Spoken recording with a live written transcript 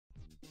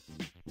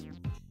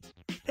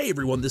Hey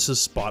everyone, this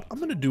is Spot. I'm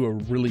gonna do a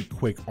really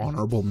quick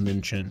honorable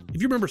mention.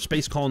 If you remember,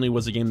 Space Colony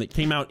was a game that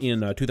came out in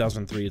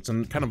 2003. It's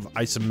a kind of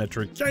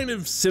isometric, kind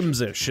of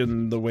Sims-ish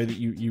in the way that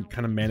you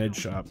kind of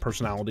manage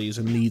personalities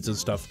and needs and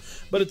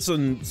stuff, but it's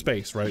in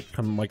space, right?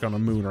 Kind of like on a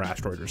moon or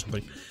asteroid or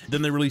something.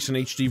 Then they released an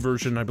HD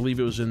version, I believe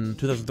it was in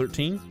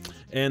 2013,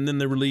 and then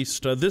they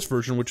released this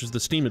version, which is the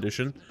Steam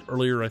edition,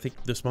 earlier, I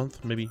think this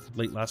month, maybe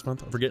late last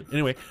month, I forget.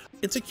 Anyway,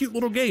 it's a cute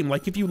little game.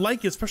 Like if you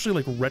like, especially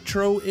like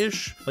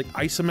retro-ish, like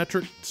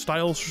isometric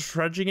style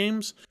strategy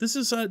games, this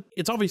is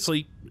it's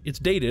obviously, it's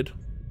dated,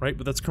 right?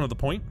 But that's kind of the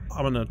point.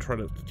 I'm gonna try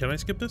to, can I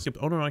skip this?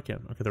 Oh no, I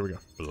can. Okay, there we go.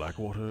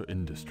 Blackwater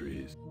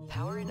Industries.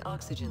 Power and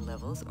oxygen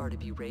levels are to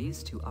be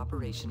raised to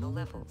operational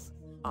levels.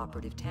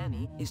 Operative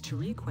Tammy is to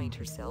reacquaint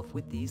herself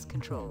with these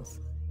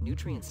controls.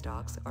 Nutrient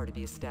stocks are to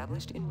be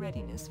established in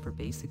readiness for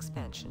base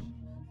expansion.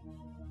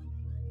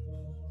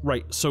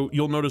 Right, so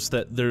you'll notice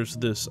that there's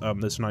this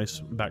this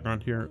nice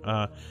background here.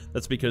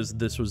 That's because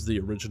this was the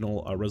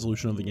original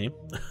resolution of the game.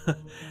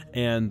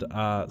 And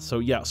so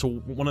yeah, so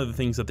one of the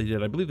things that they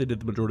did, I believe they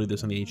did the majority of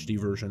this in the HD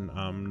version,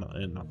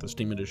 and not the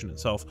Steam edition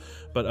itself,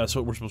 but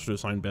so we're supposed to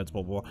assign beds,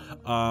 blah, blah,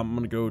 blah. I'm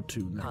gonna go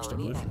to next, I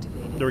believe.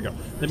 There we go.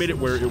 They made it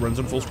where it runs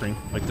in full screen,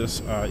 like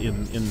this,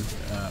 in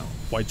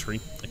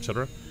widescreen,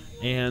 etc.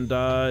 And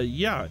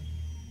yeah.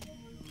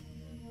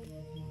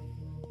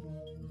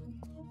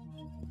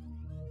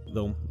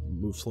 They'll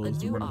move slowly as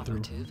they run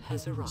through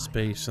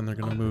space, and they're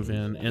going to move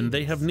in, and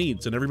they have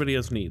needs, and everybody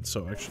has needs.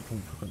 So actually,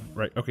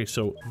 right, okay,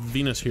 so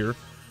Venus here,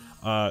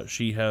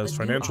 she has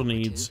financial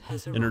needs,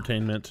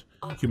 entertainment,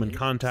 human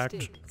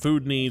contact,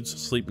 food needs,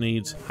 sleep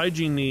needs,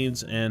 hygiene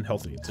needs, and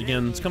health needs.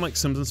 Again, it's kind of like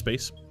Sims in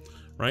space,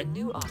 right?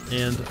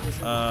 And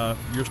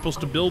you're supposed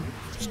to build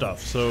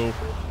stuff, so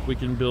we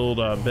can build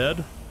a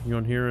bed. You go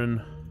in here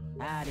and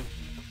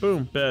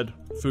boom, bed.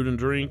 Food and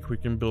drink. We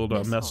can build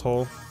a mess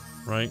hall,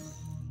 right?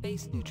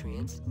 Base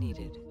nutrients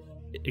needed,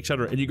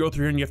 etc. And you go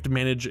through here and you have to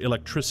manage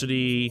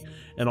electricity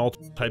and all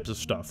types of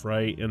stuff,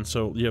 right? And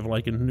so you have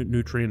like a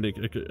nutrient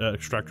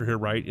extractor here,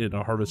 right? It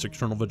harvests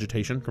external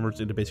vegetation, converts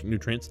it into basic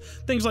nutrients,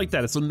 things like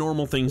that. It's the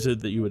normal things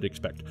that you would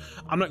expect.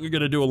 I'm not going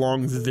to do a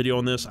long video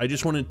on this. I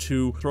just wanted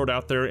to throw it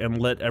out there and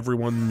let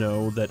everyone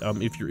know that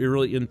if you're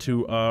really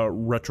into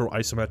retro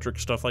isometric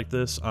stuff like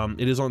this,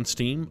 it is on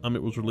Steam.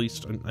 It was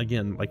released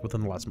again like within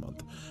the last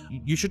month.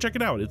 You should check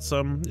it out. It's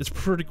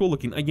pretty cool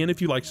looking. Again,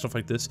 if you like stuff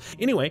like this.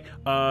 Anyway,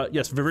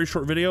 yes, very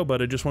short video,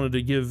 but I just wanted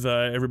to give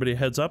everybody a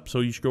heads up. So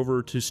you should go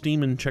over to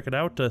Steam and check it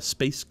out.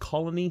 Space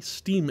Colony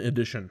Steam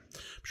Edition.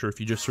 I'm sure if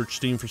you just search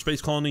Steam for Space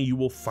Colony, you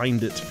will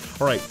find it.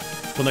 All right,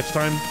 till next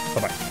time,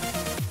 bye-bye.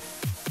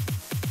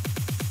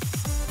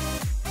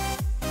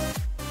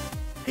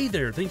 Hey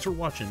there, thanks for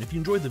watching. If you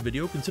enjoyed the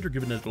video, consider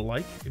giving it a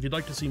like. If you'd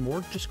like to see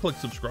more, just click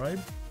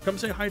subscribe. Come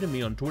say hi to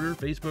me on Twitter,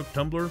 Facebook,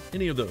 Tumblr,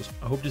 any of those.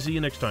 I hope to see you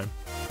next time.